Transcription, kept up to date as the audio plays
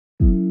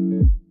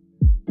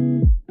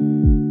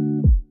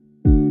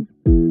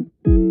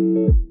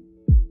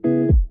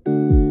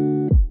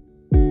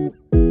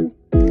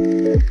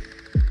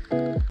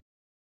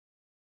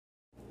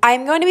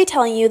I'm going to be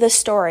telling you the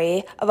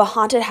story of a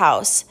haunted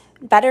house,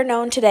 better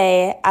known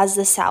today as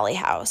the Sallie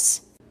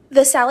House.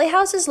 The Sallie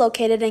House is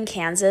located in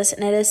Kansas,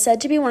 and it is said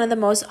to be one of the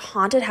most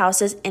haunted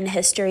houses in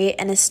history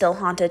and is still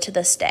haunted to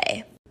this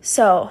day.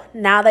 So,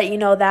 now that you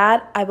know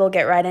that, I will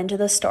get right into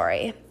the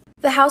story.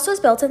 The house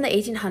was built in the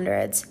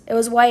 1800s. It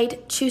was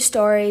white, 2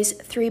 stories,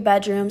 3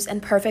 bedrooms,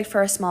 and perfect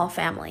for a small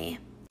family.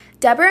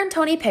 Deborah and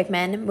Tony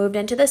Pickman moved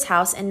into this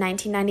house in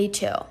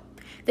 1992.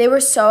 They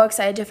were so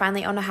excited to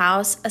finally own a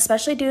house,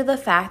 especially due to the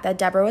fact that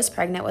Deborah was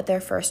pregnant with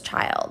their first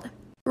child.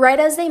 Right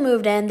as they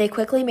moved in, they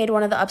quickly made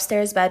one of the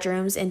upstairs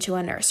bedrooms into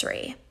a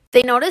nursery.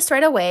 They noticed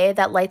right away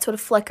that lights would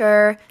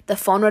flicker, the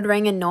phone would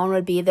ring and no one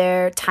would be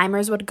there,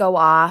 timers would go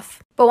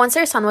off. But once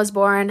their son was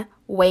born,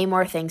 way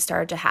more things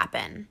started to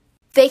happen.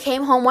 They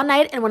came home one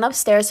night and went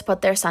upstairs to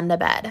put their son to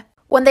bed.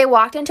 When they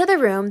walked into the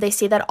room, they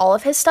see that all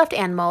of his stuffed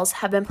animals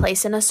have been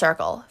placed in a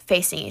circle,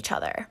 facing each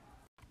other.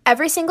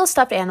 Every single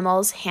stuffed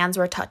animal's hands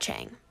were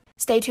touching.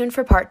 Stay tuned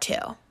for part 2.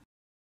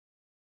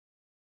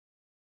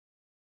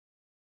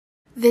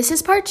 This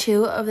is part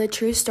 2 of the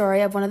true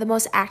story of one of the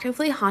most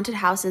actively haunted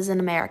houses in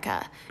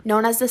America,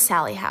 known as the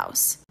Sallie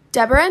House.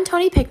 Deborah and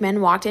Tony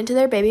Pickman walked into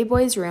their baby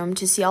boy's room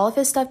to see all of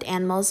his stuffed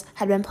animals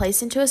had been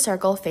placed into a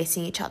circle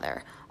facing each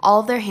other.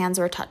 All of their hands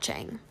were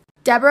touching.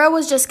 Deborah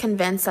was just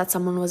convinced that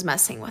someone was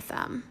messing with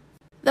them.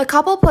 The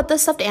couple put the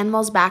stuffed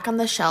animals back on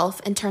the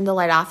shelf and turned the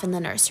light off in the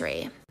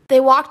nursery. They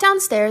walked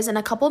downstairs, and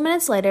a couple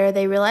minutes later,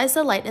 they realized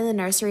the light in the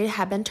nursery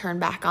had been turned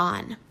back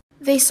on.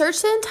 They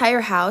searched the entire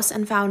house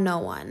and found no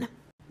one.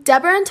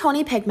 Deborah and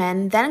Tony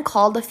Pickman then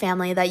called the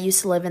family that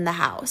used to live in the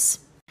house.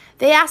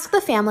 They asked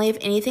the family if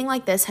anything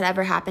like this had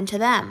ever happened to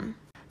them.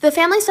 The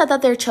family said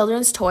that their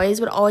children's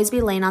toys would always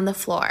be laying on the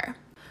floor.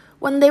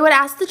 When they would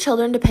ask the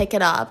children to pick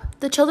it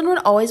up, the children would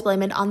always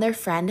blame it on their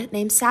friend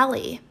named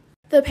Sally.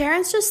 The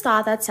parents just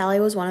thought that Sally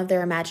was one of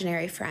their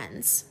imaginary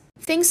friends.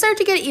 Things start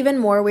to get even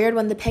more weird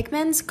when the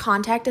Pickmans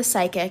contact a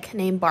psychic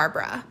named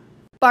Barbara.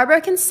 Barbara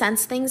can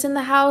sense things in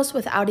the house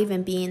without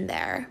even being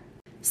there.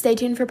 Stay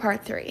tuned for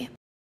part 3.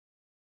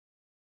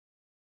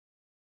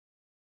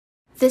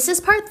 This is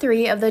part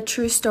 3 of the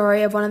true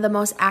story of one of the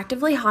most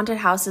actively haunted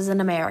houses in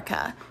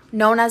America,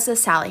 known as the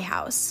Sallie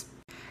House.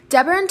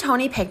 Deborah and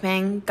Tony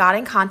Pickman got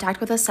in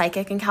contact with a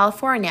psychic in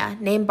California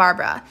named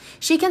Barbara.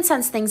 She can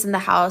sense things in the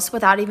house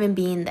without even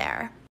being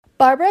there.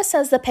 Barbara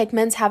says the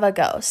Pickmans have a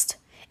ghost.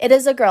 It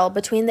is a girl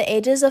between the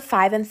ages of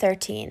 5 and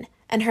 13,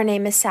 and her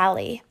name is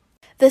Sally.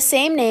 The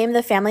same name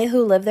the family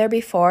who lived there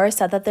before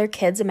said that their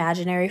kid's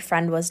imaginary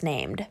friend was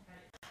named.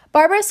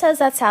 Barbara says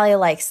that Sally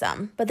likes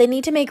them, but they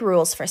need to make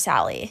rules for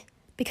Sally,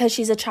 because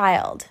she's a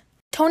child.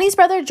 Tony's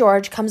brother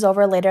George comes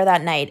over later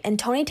that night, and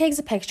Tony takes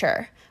a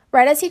picture.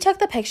 Right as he took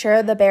the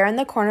picture, the bear in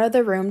the corner of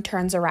the room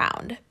turns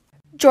around.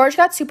 George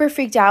got super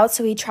freaked out,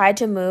 so he tried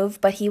to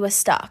move, but he was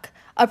stuck.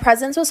 A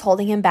presence was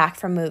holding him back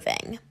from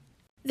moving.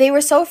 They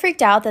were so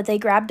freaked out that they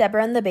grabbed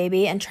Deborah and the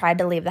baby and tried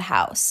to leave the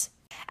house.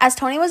 As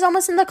Tony was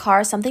almost in the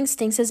car, something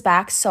stings his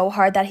back so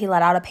hard that he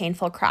let out a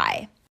painful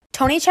cry.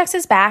 Tony checks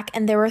his back,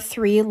 and there were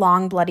 3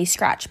 long bloody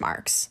scratch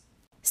marks.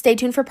 Stay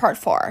tuned for part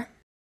 4.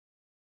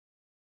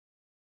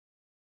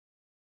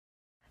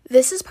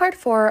 This is part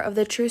 4 of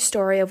the true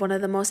story of one of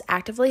the most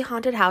actively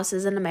haunted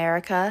houses in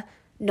America,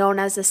 known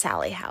as the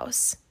Sallie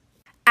House.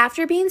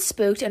 After being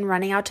spooked and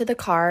running out to the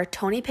car,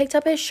 Tony picked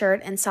up his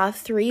shirt and saw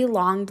 3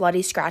 long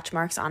bloody scratch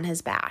marks on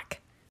his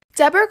back.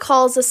 Deborah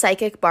calls the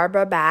psychic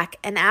Barbara back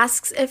and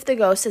asks if the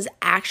ghost is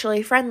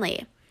actually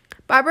friendly.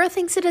 Barbara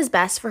thinks it is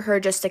best for her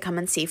just to come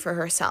and see for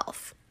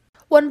herself.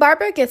 When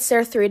Barbara gets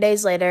there 3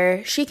 days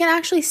later, she can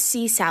actually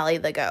see Sally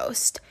the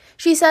ghost.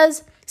 She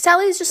says,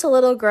 "Sally's just a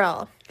little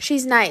girl.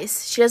 She's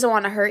nice. She doesn't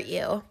want to hurt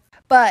you."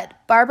 But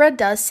Barbara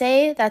does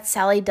say that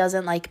Sally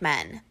doesn't like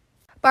men.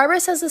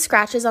 Barbara says the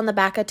scratches on the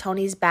back of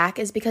Tony's back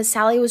is because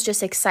Sally was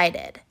just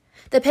excited.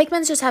 The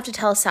Pickmans just have to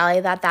tell Sally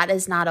that that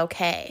is not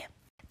okay.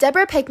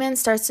 Deborah Pickman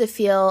starts to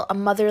feel a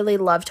motherly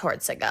love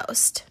towards the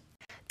ghost.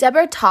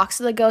 Deborah talks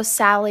to the ghost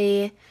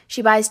Sally.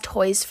 She buys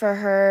toys for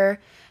her.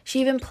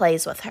 She even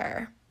plays with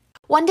her.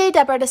 One day,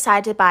 Deborah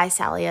decided to buy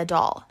Sally a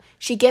doll.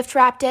 She gift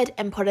wrapped it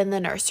and put it in the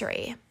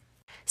nursery.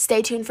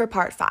 Stay tuned for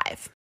part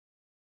 5.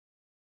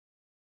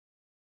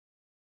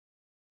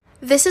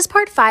 This is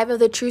part 5 of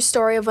the true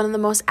story of one of the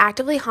most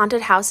actively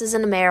haunted houses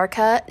in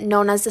America,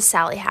 known as the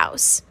Sallie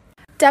House.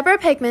 Deborah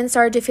Pickman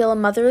started to feel a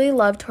motherly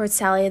love towards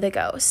Sally the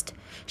ghost.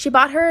 She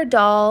bought her a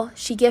doll,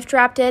 she gift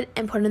wrapped it,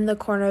 and put it in the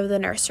corner of the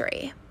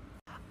nursery.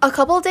 A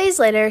couple days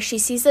later, she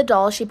sees the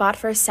doll she bought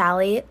for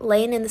Sally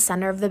laying in the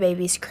center of the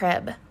baby's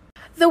crib.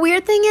 The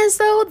weird thing is,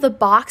 though, the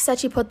box that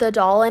she put the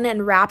doll in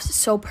and wrapped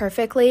so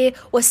perfectly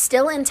was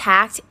still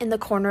intact in the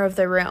corner of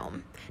the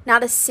room.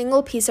 Not a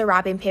single piece of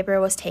wrapping paper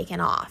was taken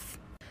off.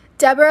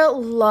 Deborah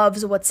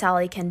loves what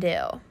Sally can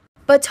do.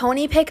 But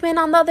Tony Pickman,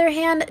 on the other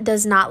hand,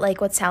 does not like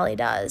what Sally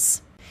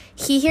does.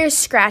 He hears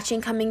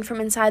scratching coming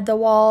from inside the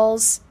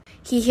walls.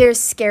 He hears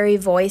scary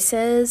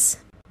voices.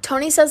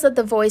 Tony says that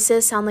the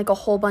voices sound like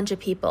a whole bunch of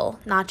people,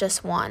 not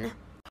just one.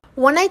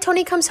 One night,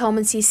 Tony comes home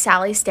and sees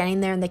Sally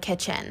standing there in the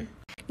kitchen.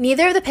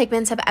 Neither of the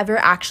Pigments have ever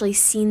actually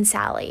seen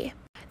Sally.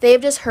 They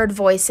have just heard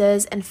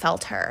voices and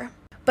felt her.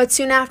 But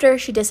soon after,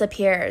 she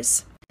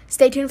disappears.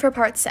 Stay tuned for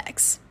part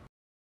 6.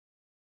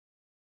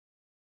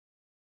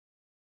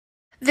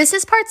 This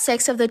is part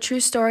 6 of the true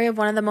story of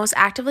one of the most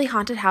actively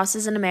haunted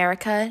houses in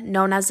America,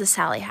 known as the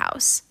Sally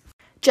House.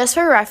 Just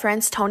for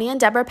reference, Tony and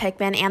Deborah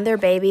Pickman and their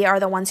baby are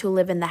the ones who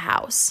live in the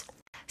house.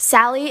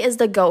 Sally is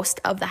the ghost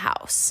of the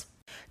house.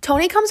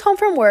 Tony comes home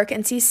from work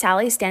and sees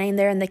Sally standing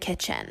there in the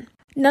kitchen.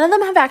 None of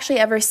them have actually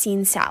ever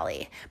seen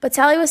Sally, but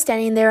Sally was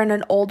standing there in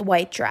an old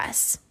white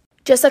dress.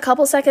 Just a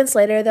couple seconds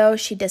later, though,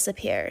 she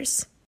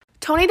disappears.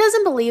 Tony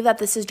doesn't believe that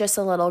this is just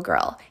a little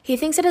girl. He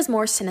thinks it is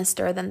more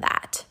sinister than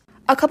that.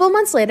 A couple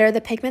months later,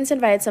 the Pickmans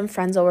invited some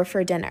friends over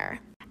for dinner.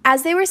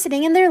 As they were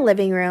sitting in their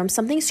living room,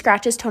 something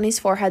scratches Tony's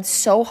forehead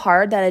so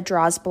hard that it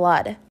draws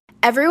blood.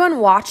 Everyone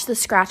watched the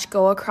scratch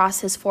go across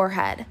his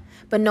forehead,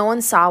 but no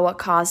one saw what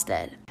caused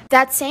it.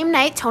 That same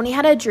night, Tony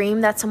had a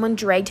dream that someone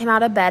dragged him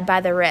out of bed by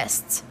the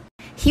wrists.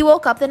 He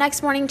woke up the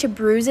next morning to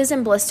bruises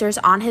and blisters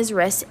on his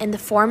wrists in the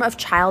form of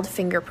child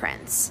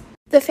fingerprints.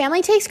 The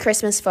family takes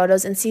Christmas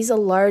photos and sees a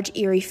large,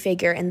 eerie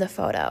figure in the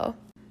photo.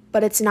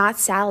 But it's not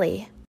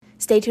Sally.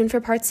 Stay tuned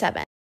for part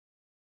 7.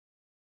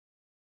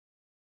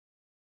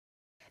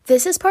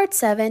 This is part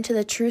 7 to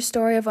the true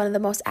story of one of the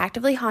most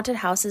actively haunted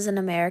houses in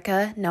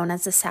America, known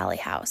as the Sally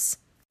House.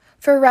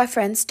 For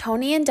reference,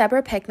 Tony and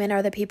Deborah Pickman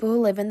are the people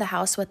who live in the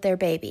house with their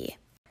baby.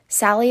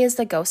 Sally is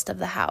the ghost of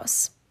the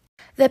house.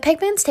 The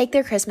Pickmans take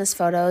their Christmas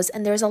photos,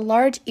 and there's a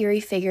large, eerie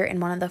figure in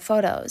one of the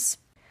photos.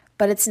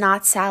 But it's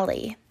not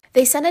Sally.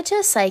 They send it to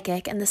a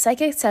psychic, and the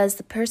psychic says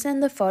the person in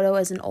the photo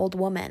is an old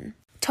woman.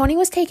 Tony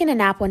was taking a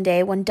nap one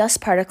day when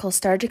dust particles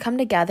started to come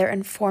together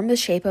and form the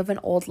shape of an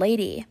old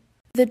lady.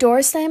 The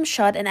door slammed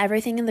shut and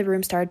everything in the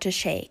room started to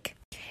shake.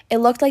 It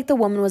looked like the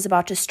woman was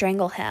about to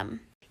strangle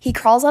him. He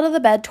crawls out of the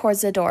bed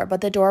towards the door,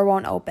 but the door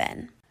won't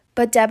open.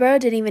 But Deborah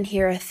didn't even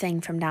hear a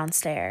thing from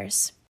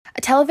downstairs. A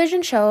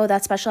television show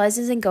that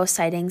specializes in ghost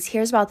sightings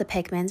hears about the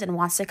Pickmans and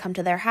wants to come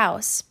to their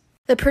house.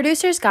 The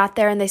producers got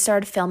there and they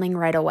started filming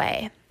right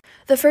away.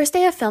 The first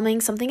day of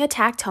filming, something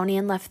attacked Tony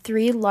and left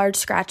 3 large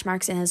scratch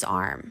marks in his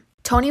arm.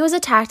 Tony was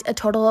attacked a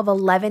total of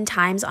 11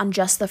 times on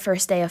just the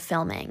first day of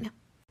filming.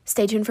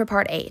 Stay tuned for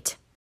part 8.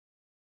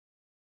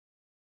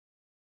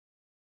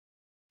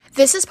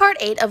 This is part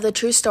 8 of the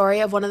true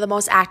story of one of the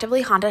most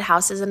actively haunted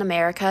houses in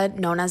America,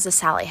 known as the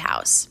Sally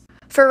House.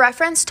 For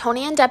reference,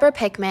 Tony and Deborah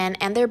Pickman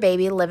and their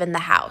baby live in the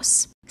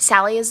house.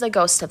 Sally is the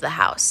ghost of the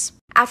house.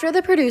 After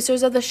the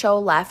producers of the show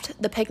left,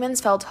 the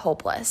Pickmans felt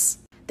hopeless.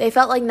 They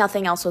felt like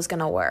nothing else was going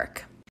to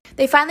work.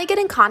 They finally get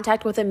in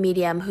contact with a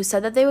medium who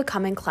said that they would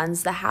come and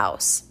cleanse the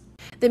house.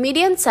 The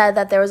medium said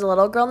that there was a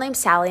little girl named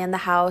Sally in the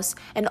house,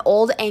 an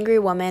old angry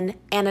woman,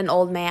 and an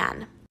old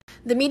man.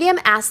 The medium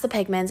asked the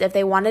Pickmans if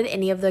they wanted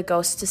any of the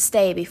ghosts to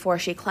stay before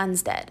she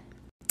cleansed it.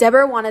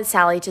 Deborah wanted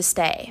Sally to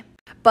stay,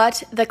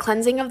 but the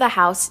cleansing of the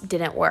house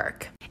didn't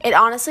work. It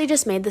honestly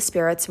just made the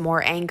spirits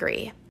more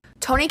angry.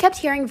 Tony kept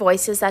hearing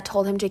voices that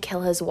told him to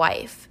kill his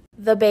wife,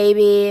 the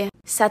baby,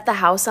 set the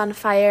house on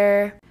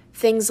fire,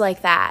 things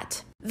like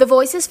that. The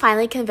voices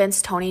finally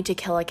convinced Tony to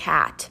kill a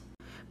cat.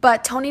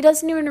 But Tony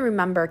doesn't even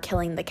remember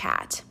killing the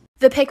cat.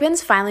 The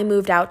Pickmans finally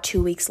moved out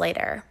 2 weeks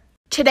later.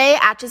 Today,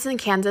 Atchison,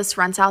 Kansas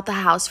rents out the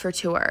house for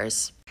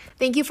tours.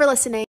 Thank you for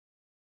listening.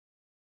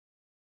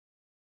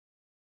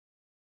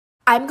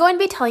 I'm going to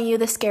be telling you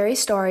the scary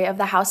story of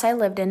the house I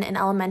lived in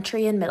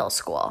elementary and middle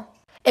school.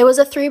 It was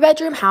a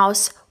 3-bedroom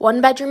house,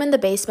 1 bedroom in the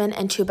basement,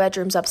 and 2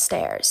 bedrooms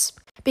upstairs.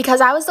 Because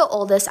I was the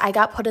oldest, I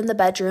got put in the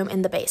bedroom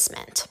in the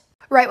basement.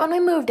 Right when we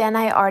moved in,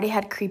 I already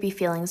had creepy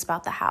feelings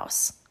about the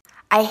house.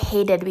 I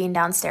hated being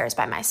downstairs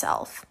by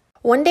myself.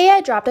 One day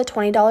I dropped a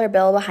 $20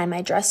 bill behind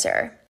my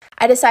dresser.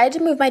 I decided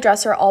to move my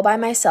dresser all by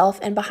myself,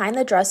 and behind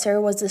the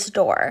dresser was this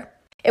door.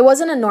 It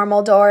wasn't a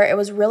normal door, it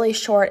was really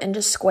short and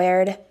just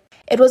squared.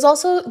 It was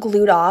also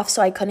glued off,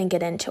 so I couldn't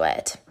get into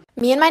it.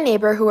 Me and my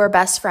neighbor, who were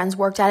best friends,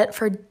 worked at it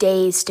for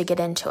days to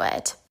get into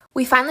it.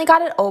 We finally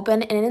got it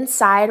open, and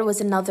inside was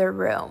another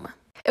room.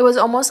 It was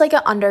almost like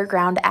an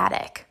underground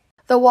attic.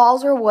 The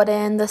walls were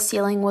wooden, the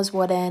ceiling was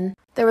wooden,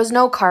 there was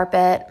no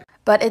carpet,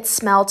 but it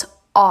smelled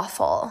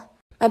awful.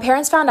 My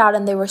parents found out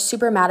and they were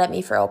super mad at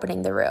me for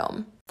opening the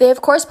room. They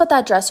of course put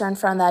that dresser in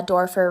front of that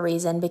door for a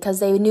reason because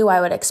they knew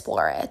I would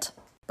explore it.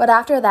 But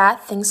after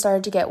that, things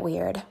started to get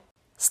weird.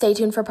 Stay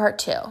tuned for part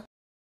 2.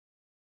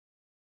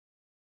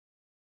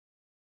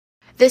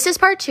 This is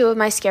part 2 of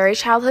my scary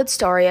childhood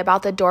story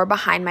about the door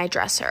behind my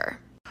dresser.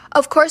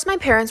 Of course, my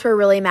parents were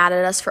really mad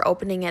at us for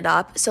opening it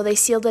up, so they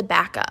sealed it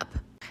back up.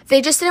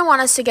 They just didn't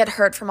want us to get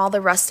hurt from all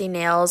the rusty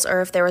nails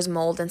or if there was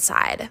mold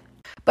inside.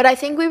 But I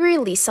think we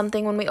released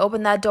something when we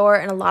opened that door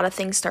and a lot of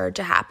things started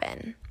to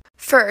happen.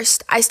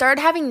 First, I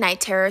started having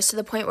night terrors to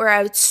the point where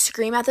I would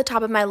scream at the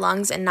top of my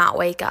lungs and not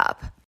wake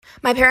up.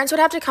 My parents would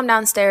have to come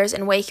downstairs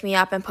and wake me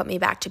up and put me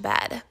back to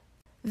bed.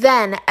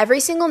 Then, every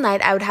single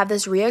night I would have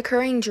this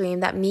reoccurring dream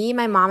that me,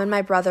 my mom, and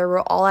my brother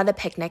were all at a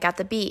picnic at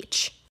the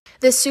beach.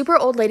 This super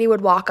old lady would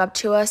walk up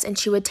to us and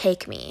she would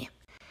take me.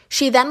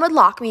 She then would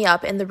lock me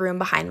up in the room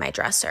behind my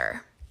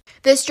dresser.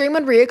 This dream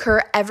would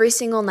reoccur every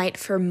single night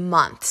for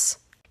months.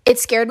 It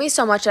scared me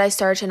so much that I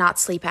started to not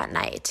sleep at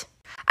night.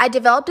 I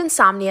developed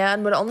insomnia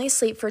and would only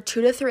sleep for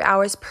 2 to 3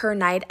 hours per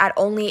night at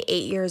only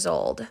 8 years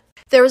old.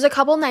 There was a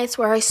couple nights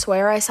where I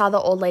swear I saw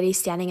the old lady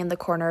standing in the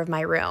corner of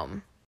my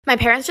room. My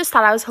parents just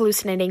thought I was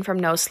hallucinating from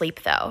no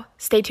sleep though.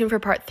 Stay tuned for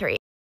part 3.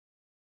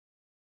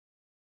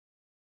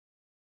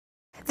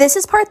 This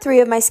is part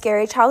 3 of my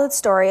scary childhood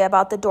story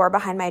about the door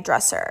behind my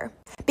dresser.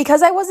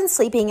 Because I wasn't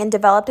sleeping and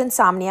developed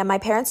insomnia, my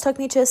parents took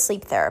me to a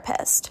sleep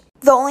therapist.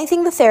 The only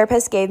thing the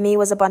therapist gave me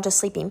was a bunch of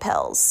sleeping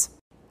pills.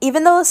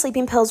 Even though the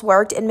sleeping pills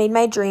worked, it made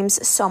my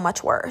dreams so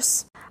much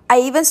worse. I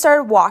even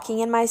started walking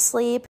in my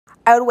sleep.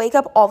 I would wake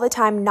up all the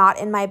time not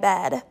in my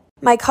bed.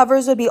 My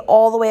covers would be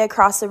all the way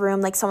across the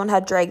room like someone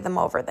had dragged them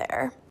over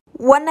there.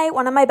 One night,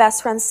 one of my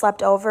best friends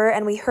slept over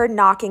and we heard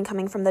knocking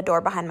coming from the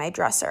door behind my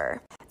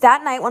dresser.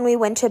 That night when we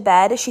went to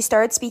bed, she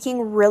started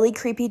speaking really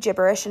creepy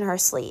gibberish in her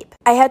sleep.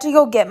 I had to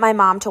go get my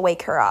mom to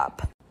wake her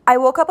up. I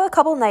woke up a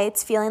couple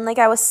nights feeling like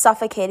I was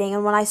suffocating,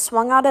 and when I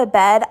swung out of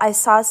bed, I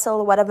saw a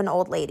silhouette of an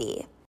old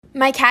lady.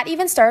 My cat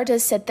even started to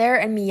sit there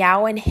and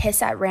meow and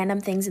hiss at random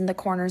things in the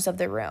corners of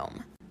the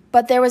room.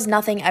 But there was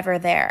nothing ever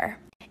there.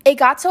 It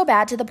got so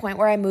bad to the point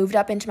where I moved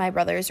up into my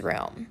brother's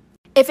room.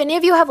 If any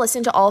of you have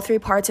listened to all 3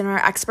 parts and are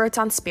experts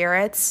on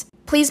spirits,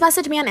 please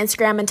message me on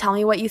Instagram and tell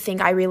me what you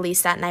think I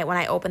released that night when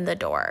I opened the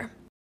door.